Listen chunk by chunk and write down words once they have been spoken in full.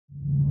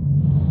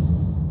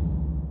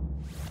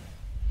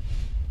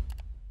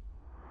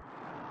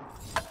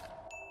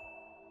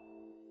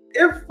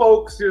if,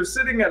 folks, you're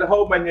sitting at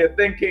home and you're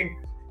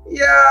thinking,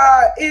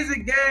 yeah,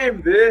 easy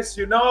game this,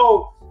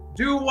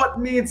 do what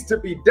needs to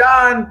be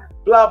done,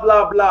 blah,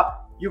 blah, blah.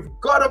 You've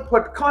got to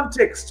put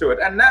context to it.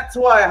 And that's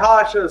why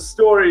Harsha's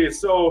story is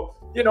so,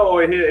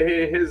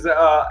 his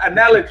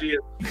analogy is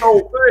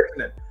so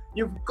pertinent.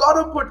 You've got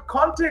to put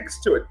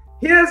context to it.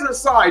 Here's a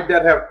side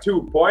that have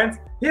 2 points.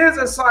 Here's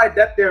a side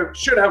that they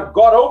should have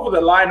got over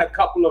the line a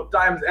couple of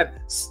times and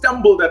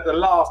stumbled at the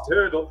last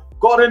hurdle,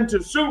 got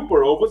into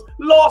super overs,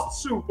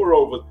 lost super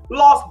overs,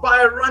 lost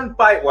by a run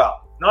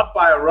not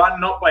by a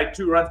run, not by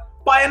 2 runs,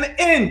 by an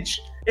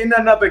inch in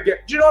another game.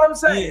 Do you know what I'm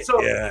saying? So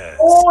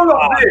all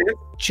of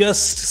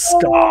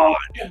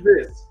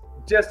this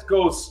just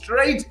goes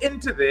straight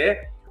into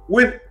there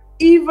with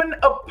even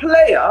a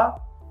player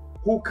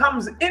who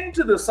comes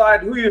into the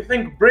side who you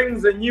think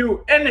brings a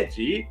new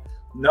energy.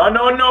 No.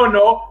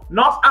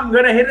 Not I'm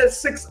going to hit a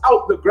 6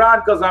 out the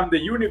ground because I'm the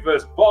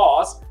universe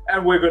boss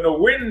and we're going to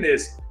win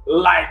this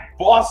like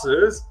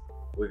bosses.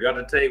 We got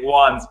to take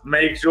ones,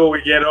 make sure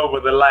we get over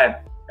the line.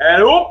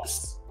 And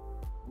oops,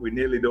 we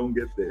nearly don't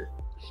get there.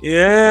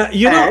 Yeah,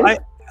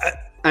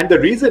 and the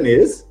reason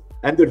is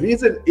that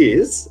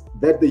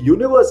the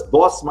universe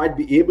boss might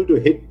be able to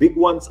hit big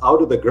ones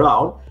out of the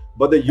ground,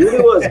 but the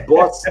universe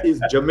boss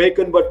is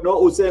Jamaican but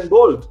no Usain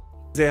Bolt.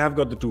 They have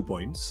got the 2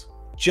 points.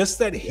 Just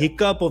that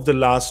hiccup of the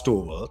last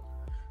over,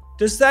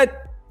 does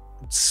that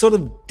sort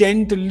of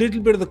dent a little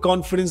bit of the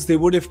confidence they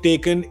would have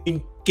taken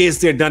in case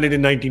they had done it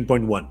in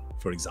 19.1,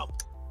 for example?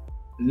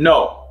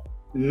 No,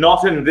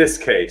 not in this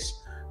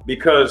case,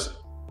 because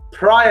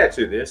prior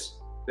to this,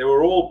 they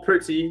were all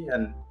pretty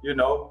and,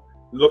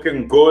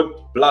 looking good,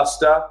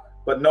 bluster,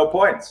 but no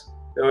points.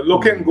 They were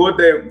looking good.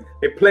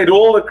 They played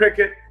all the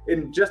cricket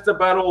in just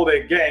about all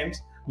their games,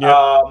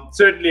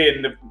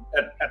 certainly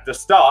at the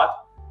start,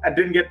 and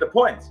didn't get the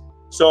points.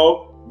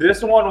 So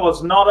this one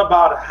was not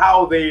about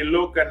how they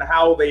look and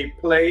how they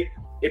play.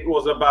 It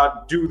was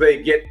about, do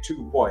they get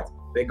 2 points?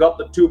 They got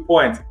the 2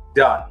 points,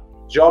 done.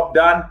 Job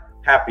done,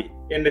 happy.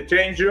 In the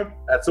change room,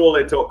 that's all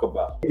they talk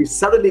about. We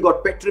suddenly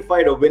got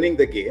petrified of winning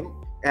the game.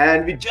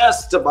 And we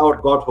just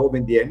about got home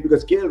in the end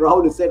because KL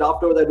Rahul has said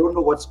afterwards, I don't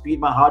know what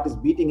speed my heart is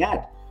beating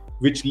at,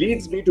 which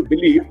leads me to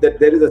believe that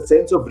there is a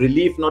sense of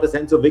relief, not a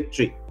sense of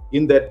victory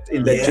in that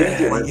change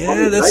room. Right?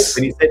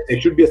 When he said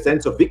there should be a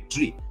sense of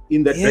victory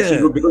in that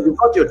dressing room because you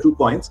got your 2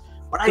 points.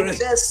 But I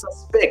just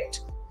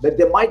suspect that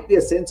there might be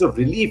a sense of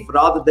relief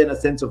rather than a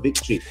sense of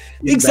victory.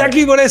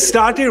 Exactly what I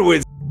started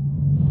with.